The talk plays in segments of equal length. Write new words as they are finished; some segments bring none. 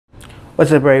What's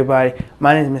up, everybody?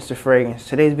 My name is Mr. Fragrance.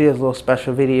 Today's video is a little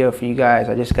special video for you guys.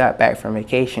 I just got back from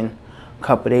vacation a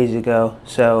couple days ago,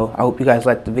 so I hope you guys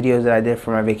liked the videos that I did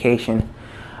for my vacation.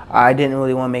 I didn't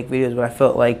really want to make videos, but I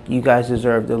felt like you guys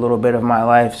deserved a little bit of my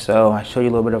life, so I show you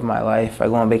a little bit of my life. I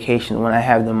go on vacation when I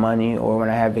have the money or when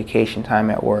I have vacation time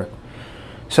at work.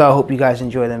 So I hope you guys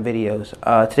enjoy them videos.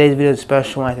 Today's video is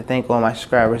special. I want to thank all my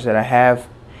subscribers that I have.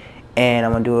 And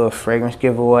I'm going to do a fragrance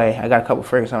giveaway. I got a couple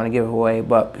fragrances I want to give away,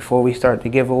 but before we start the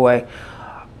giveaway,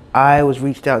 I was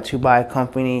reached out to by a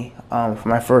company for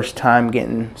my first time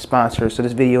getting sponsored. So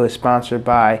this video is sponsored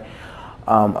by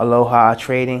Aloha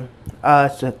Trading.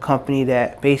 It's a company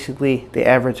that basically they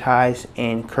advertise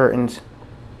in curtains,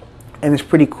 and it's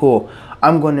pretty cool.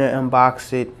 I'm going to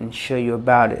unbox it and show you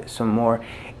about it some more.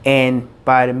 And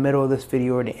by the middle of this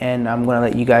video or the end, I'm going to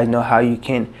let you guys know how you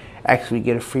can actually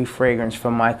get a free fragrance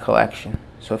from my collection.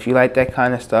 So if you like that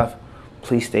kind of stuff,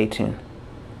 please stay tuned.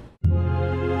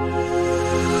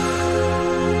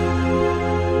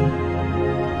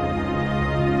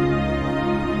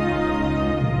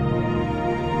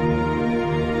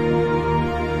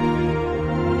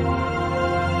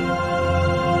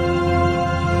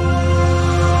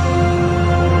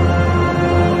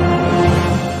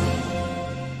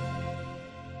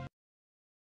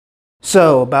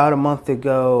 So about a month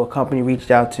ago, a company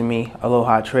reached out to me,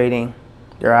 Aloha Trading.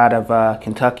 They're out of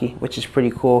Kentucky, which is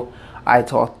pretty cool. I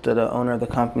talked to the owner of the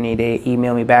company. They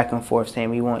emailed me back and forth saying,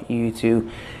 we want you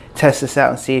to test this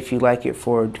out and see if you like it.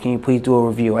 Can you please do a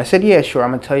review? I said, yeah, sure.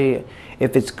 I'm gonna tell you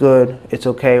if it's good, it's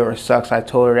okay, or it sucks. I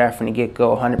told her that from the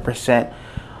get-go, 100%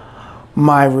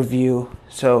 my review.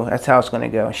 So that's how it's gonna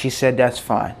go. She said that's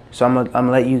fine. So I'm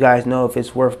gonna let you guys know if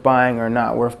it's worth buying or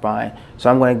not worth buying. So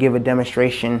I'm gonna give a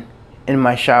demonstration in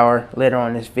my shower later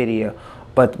on this video,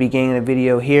 but the beginning of the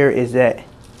video here is that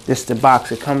this is the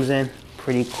box it comes in.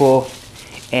 Pretty cool.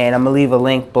 And I'm gonna leave a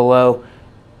link below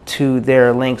to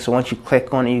their link, so once you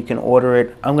click on it you can order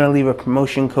it. I'm gonna leave a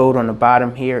promotion code on the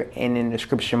bottom here and in the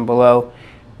description below.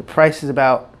 The price is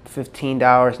about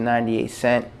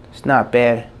 $15.98. It's not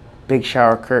bad. Big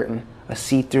shower curtain, a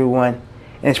see-through one,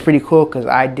 and it's pretty cool because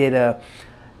I did a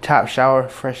top shower,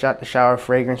 fresh out the shower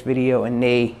fragrance video, and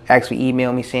they actually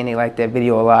emailed me saying they liked that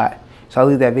video a lot. So I'll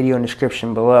leave that video in the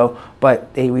description below,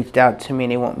 but they reached out to me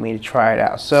and they want me to try it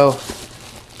out. So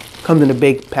it comes in a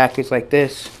big package like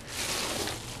this.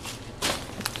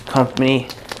 Company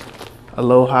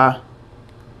Aloha,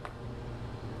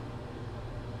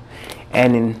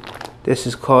 and then this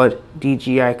is called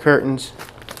DJI curtains.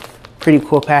 Pretty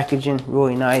cool packaging,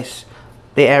 really nice.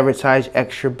 They advertise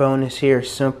extra bonus here.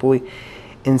 Simply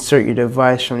insert your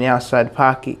device from the outside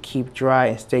pocket, keep dry,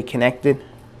 and stay connected.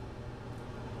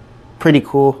 Pretty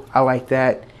cool. I like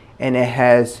that. And it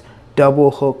has double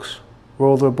hooks,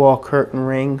 rollerball curtain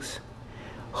rings,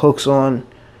 hooks on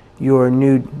your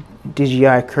new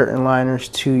DJI curtain liners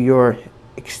to your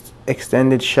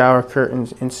extended shower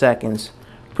curtains in seconds.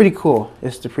 Pretty cool.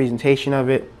 This is the presentation of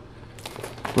it.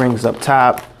 Rings up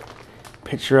top,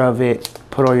 picture of it.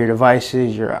 Put all your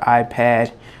devices, your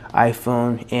iPad,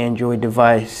 iPhone, Android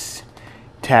device,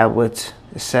 tablets,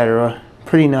 etc.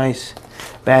 Pretty nice.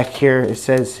 Back here it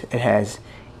says it has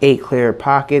 8 clear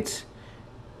pockets,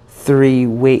 3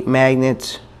 weight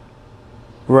magnets,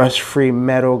 rust-free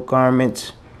metal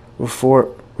garments,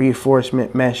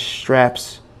 reinforcement mesh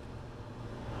straps,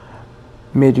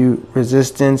 mid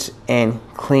resistance, and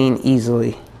clean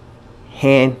easily.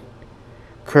 Hand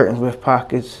curtains with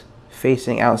pockets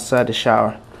facing outside the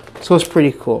shower. So it's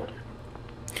pretty cool.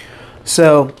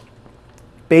 So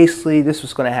basically this is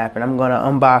what's going to happen. I'm going to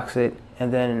unbox it,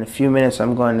 and then in a few minutes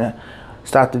I'm going to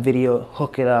stop the video,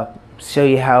 hook it up, show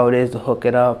you how it is to hook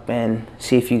it up, and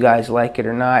see if you guys like it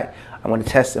or not. I'm going to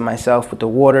test it myself with the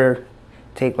water,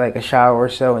 take like a shower or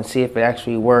so, and see if it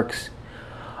actually works.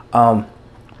 How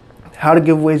the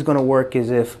giveaway is going to work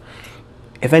is if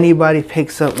anybody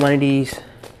picks up one of these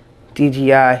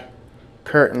DJI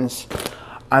curtains,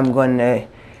 I'm going to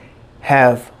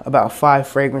have about 5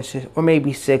 fragrances, or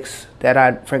maybe 6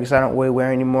 fragrances I don't really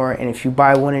wear anymore. And if you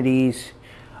buy one of these,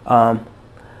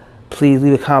 please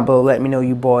leave a comment below, let me know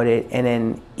you bought it, and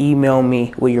then email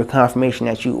me with your confirmation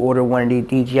that you ordered one of the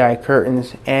DJI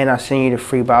curtains, and I'll send you the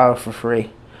free bottle for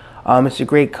free. It's a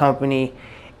great company,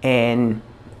 and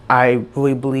I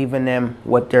really believe in them,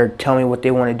 what they're telling me, what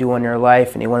they want to do in their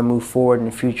life, and they want to move forward in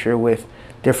the future with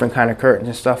different kind of curtains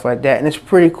and stuff like that. And it's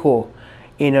pretty cool.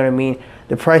 You know what I mean?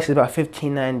 The price is about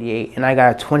 $15.98, and I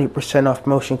got a 20% off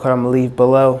promotion code I'm gonna leave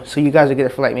below. So you guys will get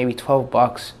it for like maybe 12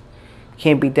 bucks.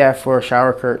 Can't beat that for a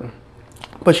shower curtain.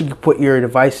 But you can put your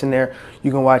device in there.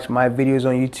 You can watch my videos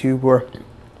on YouTube or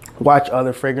watch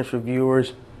other fragrance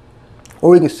reviewers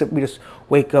Or you can simply just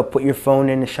wake up, put your phone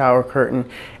in the shower curtain,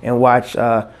 and watch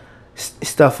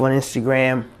stuff on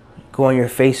Instagram, go on your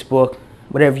Facebook,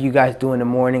 whatever you guys do in the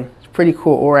morning. It's pretty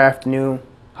cool, or afternoon,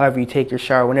 however you take your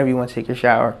shower, whenever you want to take your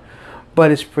shower.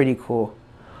 But it's pretty cool.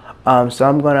 So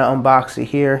I'm gonna unbox it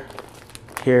here.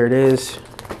 Here it is.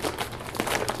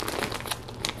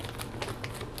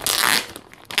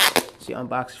 So you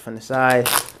unbox it from the side.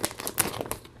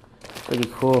 Pretty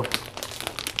cool.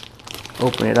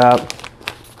 Open it up.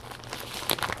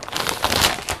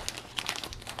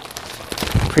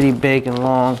 Pretty big and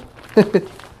long.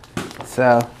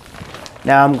 So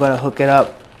now I'm gonna hook it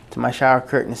up to my shower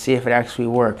curtain to see if it actually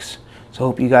works. So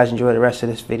hope you guys enjoy the rest of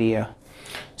this video.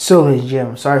 So ladies and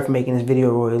gentlemen, sorry for making this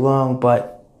video really long,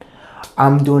 but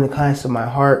I'm doing the kindness of my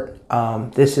heart.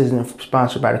 This isn't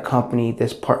sponsored by the company.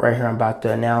 This part right here I'm about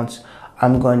to announce.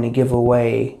 I'm going to give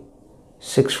away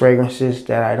 6 fragrances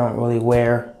that I don't really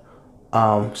wear.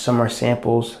 Some are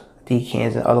samples,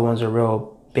 decants, and other ones are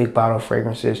real big bottle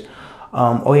fragrances.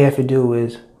 All you have to do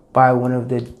is buy one of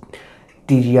the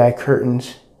DJI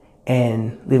curtains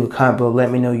and leave a comment below. Let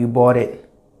me know you bought it,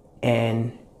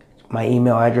 and my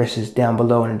email address is down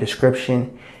below in the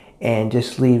description. And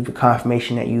just leave a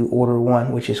confirmation that you ordered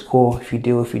one, which is cool. If you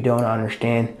do, if you don't, I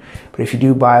understand. But if you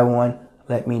do buy one,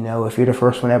 let me know. If you're the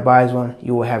first one that buys one,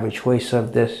 you will have a choice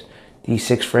of these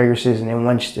 6 fragrances, and then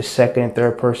once the second and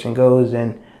third person goes,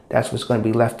 then that's what's going to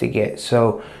be left to get.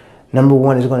 So number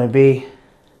 1 is going to be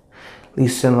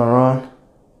Yves Saint Laurent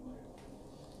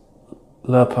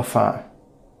Le Parfum.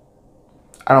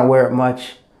 I don't wear it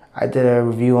much. I did a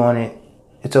review on it.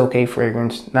 It's okay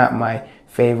fragrance, not my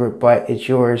favorite, but it's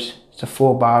yours. It's a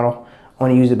full bottle. I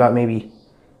want to use about maybe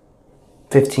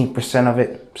 15% of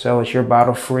it, so it's your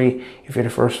bottle free if you're the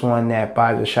first one that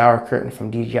buys a shower curtain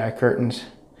from DJI Curtains.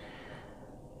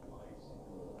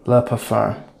 Le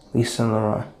Parfum, Yves Saint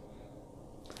Laurent.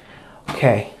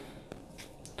 Okay.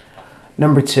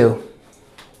 Number 2,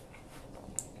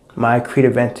 my Creed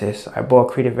Aventus. I bought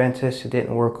Creed Aventus. It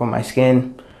didn't work on my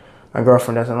skin. My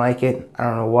girlfriend doesn't like it. I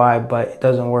don't know why, but it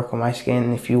doesn't work on my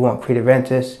skin. If you want Creed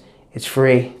Aventus, it's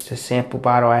free. It's a sample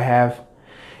bottle I have.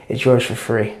 It's yours for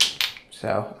free.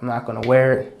 So I'm not going to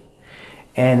wear it.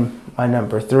 And my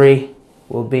number 3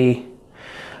 will be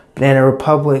Banana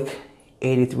Republic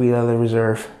 83 Leather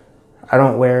Reserve. I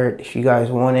don't wear it. If you guys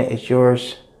want it, it's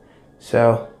yours.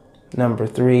 So number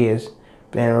 3 is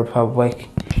Banana Republic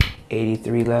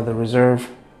 83 Leather Reserve.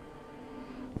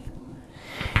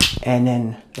 And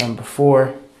then number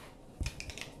 4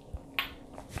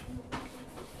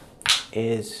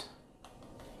 is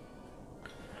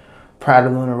Prada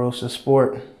Luna Rossa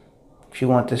Sport. If you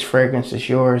want this fragrance, it's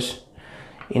yours.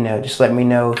 You know, just let me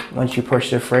know once you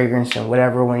purchase a fragrance, and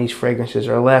whatever one of these fragrances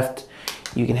are left,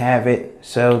 you can have it.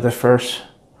 So the first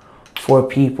 4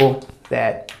 people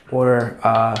that order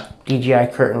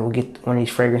DJI Curtain will get one of these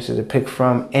fragrances to pick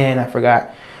from. And I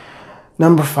forgot,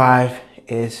 number 5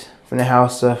 is from the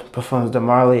house of Parfums de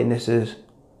Marly, and this is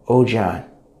Eau Jaune.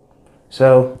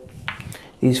 So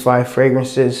these 5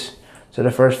 fragrances, so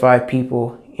the first 5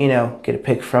 people, you know, get a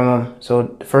pick from them.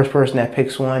 So the first person that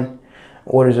picks one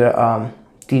orders a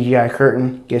DJI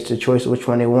Curtain, gets the choice of which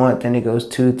one they want. Then it goes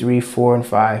 2, 3, 4, and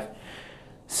 5.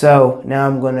 So now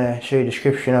I'm going to show you a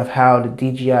description of how the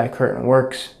DJI Curtain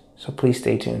works. So please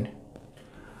stay tuned.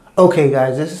 Okay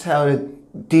guys, this is how the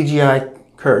DJI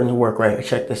Curtains work right here.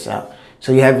 Check this out.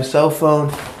 So you have your cell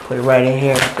phone, put it right in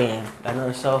here, bam. Got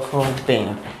another cell phone,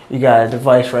 bam. You got a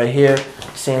device right here,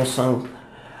 Samsung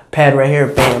pad right here,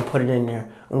 bam, put it in there.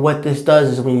 And what this does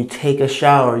is when you take a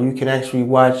shower, you can actually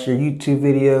watch your YouTube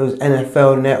videos,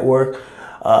 NFL Network.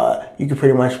 You can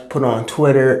pretty much put on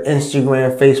Twitter,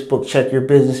 Instagram, Facebook, check your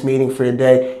business meeting for the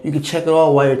day. You can check it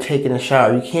all while you're taking a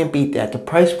shower. You can't beat that. The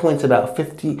price point's about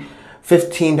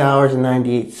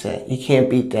 $15.98. You can't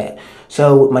beat that.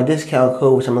 So with my discount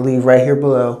code, which I'm going to leave right here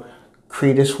below,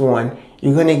 Creedus1,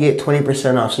 you're going to get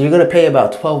 20% off. So you're going to pay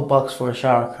about 12 bucks for a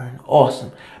shower curtain.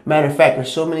 Awesome. Matter of fact,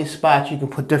 there's so many spots you can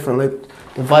put different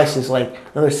devices, like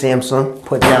another Samsung,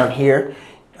 put down here.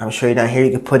 I'm going to show you down here.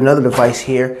 You can put another device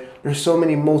here. There's so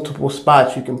many multiple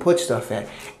spots you can put stuff at.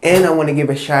 And I want to give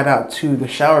a shout out to the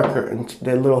shower curtains,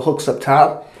 the little hooks up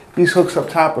top. These hooks up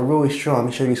top are really strong. Let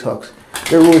me show you these hooks.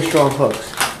 They're really strong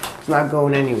hooks. It's not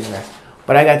going anywhere.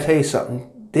 But I gotta tell you something.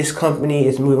 This company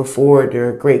is moving forward.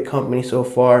 They're a great company so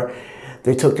far.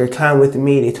 They took their time with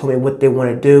me. They told me what they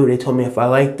want to do. They told me if I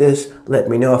like this, let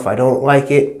me know. If I don't like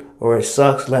it or it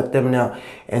sucks, let them know.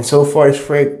 And so far,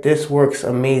 this works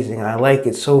amazing. I like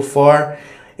it so far.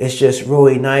 It's just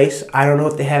really nice. I don't know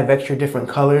if they have extra different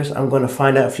colors. I'm going to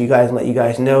find out for you guys and let you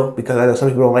guys know, because I know some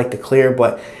people don't like the clear,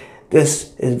 but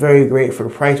This is very great for the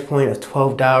price point of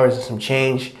 $12 and some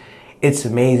change. It's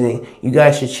amazing. You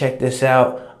guys should check this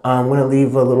out. I'm going to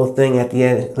leave a little thing at the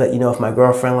end to let you know if my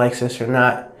girlfriend likes this or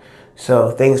not.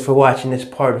 So thanks for watching this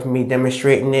part of me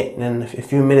demonstrating it. And in a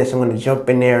few minutes, I'm going to jump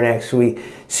in there and actually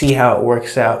see how it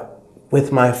works out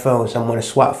with my phone. So I'm going to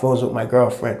swap phones with my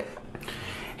girlfriend.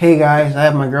 Hey guys, I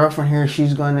have my girlfriend here.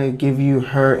 She's going to give you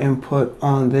her input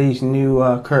on these new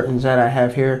curtains that I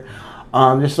have here.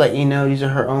 Just to let you know, these are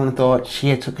her own thoughts. She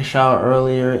had took a shower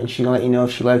earlier and she's gonna let you know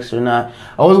if she likes it or not.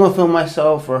 I wasn't gonna film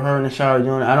myself or her in the shower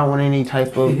doing it. I don't want any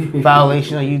type of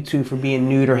violation on YouTube for being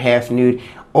nude or half nude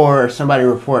or somebody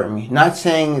reporting me. Not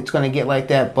saying it's gonna get like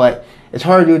that, but it's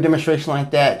hard to do a demonstration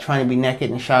like that trying to be naked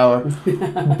in the shower.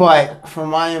 But from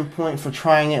my point for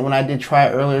trying it, when I did try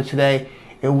it earlier today,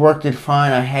 it worked it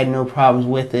fine. I had no problems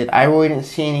with it. I really didn't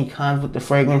see any cons with the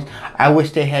fragrance. I wish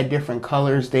they had different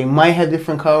colors. They might have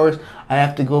different colors. I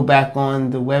have to go back on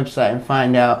the website and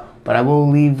find out. But I will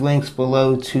leave links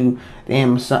below to the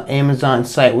Amazon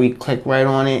site where you click right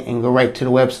on it and go right to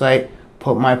the website.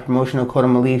 Put my promotional code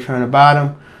I'm going to leave here on the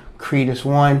bottom,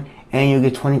 Cretus1, and you'll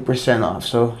get 20% off.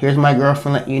 So here's my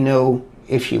girlfriend letting you know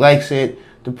if she likes it,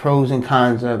 the pros and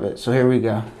cons of it. So here we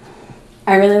go.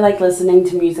 I really like listening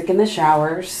to music in the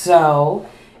shower, so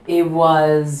it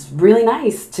was really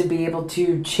nice to be able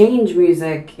to change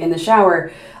music in the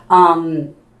shower.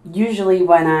 Usually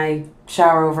when I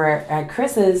shower over at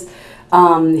Chris's,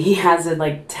 he has a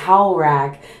like towel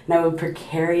rack, and I would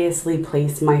precariously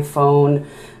place my phone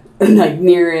like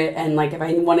near it, and like if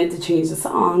I wanted to change the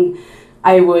song,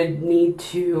 I would need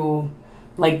to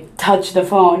like touch the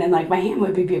phone, and like my hand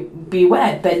would be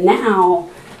wet. But now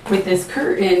with this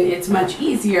curtain, it's much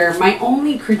easier. My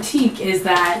only critique is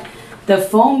that the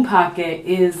phone pocket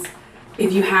is,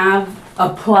 if you have a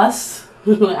plus,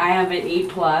 I have an 8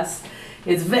 plus,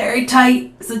 it's very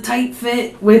tight. It's a tight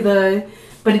fit with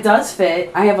but it does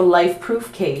fit. I have a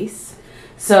life-proof case,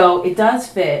 so it does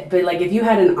fit. But like if you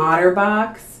had an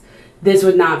OtterBox, this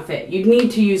would not fit. You'd need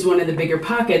to use one of the bigger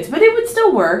pockets, but it would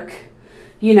still work.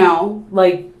 You know,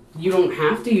 like you don't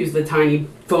have to use the tiny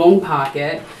phone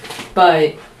pocket,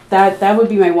 but that would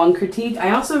be my one critique.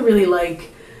 I also really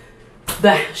like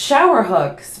the shower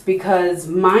hooks because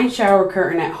my shower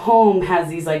curtain at home has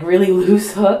these like really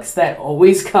loose hooks that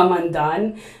always come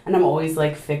undone, and I'm always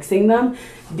like fixing them.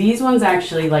 These ones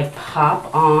actually like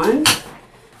pop on,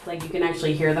 like you can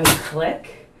actually hear them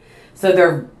click. So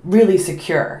they're really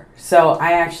secure. So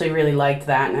I actually really liked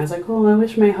that, and I was like, oh, I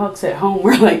wish my hooks at home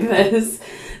were like this.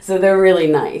 So they're really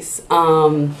nice.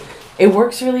 It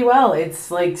works really well. It's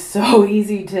like so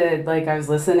easy to, like, I was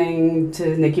listening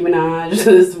to Nicki Minaj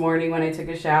this morning when I took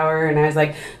a shower, and I was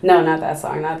like, no, not that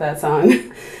song, not that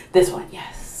song. This one,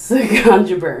 yes,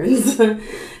 Ganja Burns.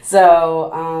 So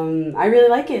I really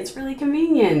like it. It's really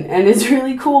convenient, and it's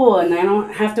really cool, and I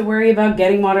don't have to worry about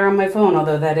getting water on my phone,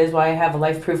 although that is why I have a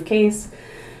life-proof case,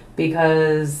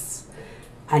 because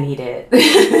I need it.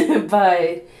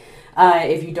 But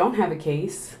if you don't have a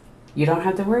case, you don't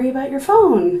have to worry about your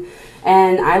phone.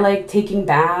 And I like taking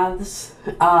baths,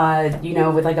 you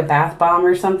know, with like a bath bomb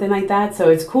or something like that. So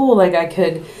it's cool. Like I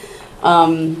could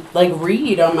like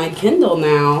read on my Kindle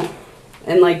now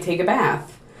and like take a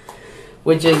bath,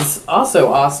 which is also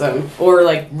awesome. Or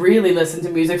like really listen to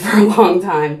music for a long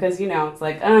time, because, you know, it's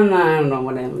like, I don't know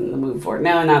what I'm in the mood for.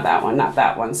 No, not that one, not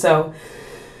that one. So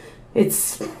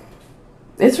it's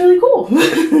really cool.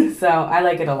 So I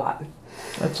like it a lot.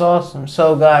 That's awesome.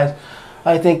 So guys,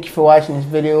 I thank you for watching this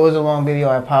video. It was a long video,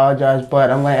 I apologize, but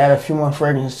I'm going to add a few more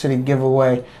fragrances to the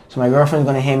giveaway. So my girlfriend's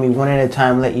going to hand me one at a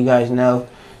time, let you guys know.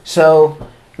 So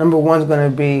number one's going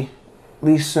to be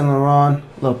Yves Saint Laurent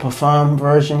Le Parfum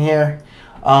version here.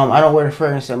 I don't wear the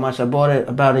fragrance that much. I bought it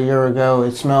about a year ago.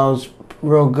 It smells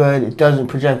real good. It doesn't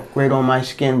project great on my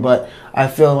skin, but I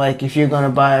feel like if you're going to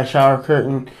buy a shower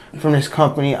curtain from this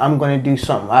company, I'm going to do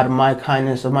something out of my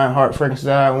kindness, of my heart, fragrances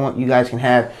that I want you guys can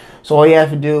have. So all you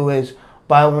have to do is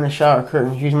buy one of the shower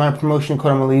curtains. Use my promotion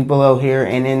code I'm going to leave below here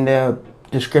and in the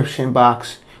description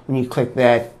box when you click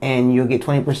that, and you'll get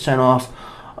 20% off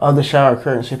of the shower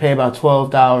curtains. So you pay about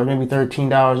 $12, maybe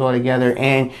 $13 altogether.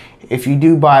 And if you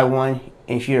do buy one,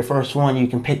 if you're the first one, you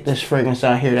can pick this fragrance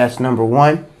out here. That's number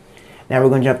one. Now we're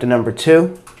going to jump to number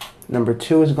two. Number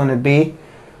two is going to be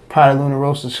Prada Luna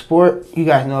Rossa Sport. You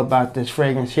guys know about this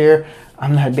fragrance here.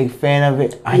 I'm not a big fan of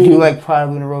it. I do like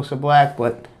Prada Luna Rossa Black,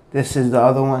 but this is the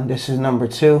other one. This is number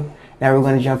two. Now we're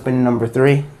going to jump into number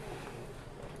three.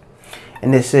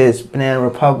 And this is Banana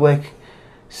Republic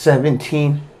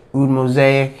 17 Oud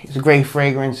Mosaic. It's a great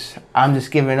fragrance. I'm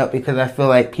just giving it up because I feel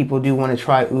like people do want to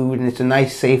try oud, and it's a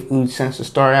nice, safe oud scent to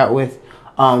start out with.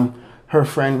 her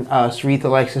friend Saritha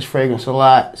likes this fragrance a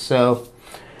lot, so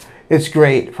it's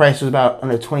great. The price was about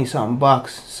under 20 something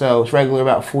bucks, so it's regular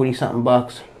about 40 something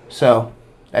bucks. So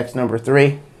that's number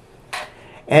 3.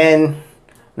 And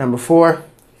number 4,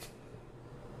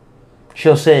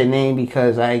 she'll say the name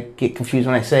because I get confused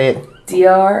when I say it.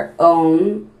 Dior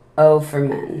Homme Eau for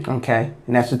Men. Okay,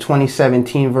 and that's the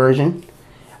 2017 version.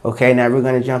 Okay, now we're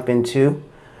going to jump into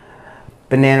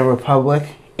Banana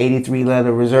Republic 83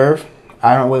 Leather Reserve.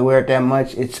 I don't really wear it that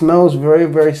much. It smells very,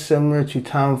 very similar to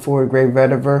Tom Ford Grey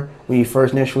Vetiver when you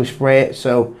first initially spray it,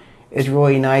 so it's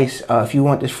really nice. If you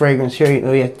want this fragrance here,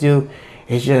 all you have to do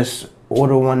is just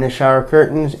order one of the shower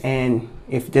curtains, and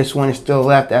if this one is still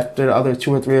left after the other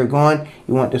 2 or 3 are gone,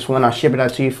 you want this one, I'll ship it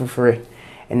out to you for free.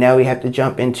 And now we have to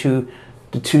jump into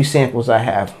the 2 samples I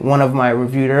have. One of them I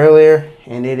reviewed earlier,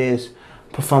 and it is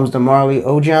Parfums de Marly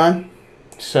Eau Jaune.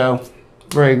 So,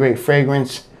 very great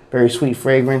fragrance, very sweet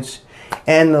fragrance.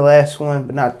 And the last one,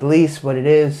 but not the least, but it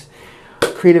is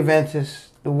Creed Aventus,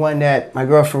 the one that my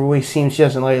girlfriend really seems she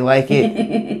doesn't really like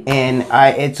it. And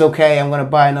it's okay, I'm going to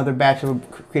buy another batch of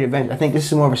Creed Aventus. I think this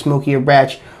is more of a smokier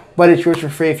batch, but it's yours for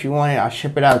free if you want it. I'll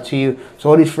ship it out to you. So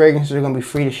all these fragrances are going to be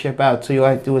free to ship out to you. All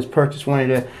you have to do is purchase one of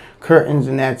the curtains,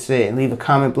 and that's it. And leave a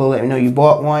comment below, let me know you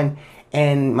bought one.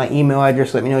 And my email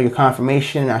address, let me know your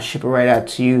confirmation. I'll ship it right out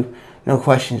to you. No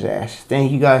questions asked.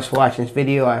 Thank you guys for watching this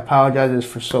video. I apologize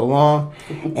for so long.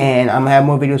 And I'm going to have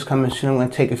more videos coming soon. I'm going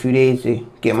to take a few days to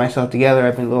get myself together.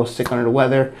 I've been a little sick under the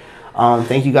weather.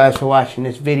 Thank you guys for watching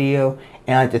this video.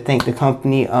 And I'd like to thank the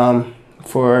company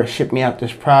for shipping me out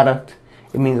this product.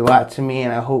 It means a lot to me,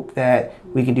 and I hope that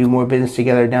we can do more business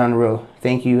together down the road.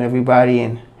 Thank you, everybody,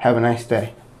 and have a nice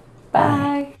day.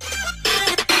 Bye.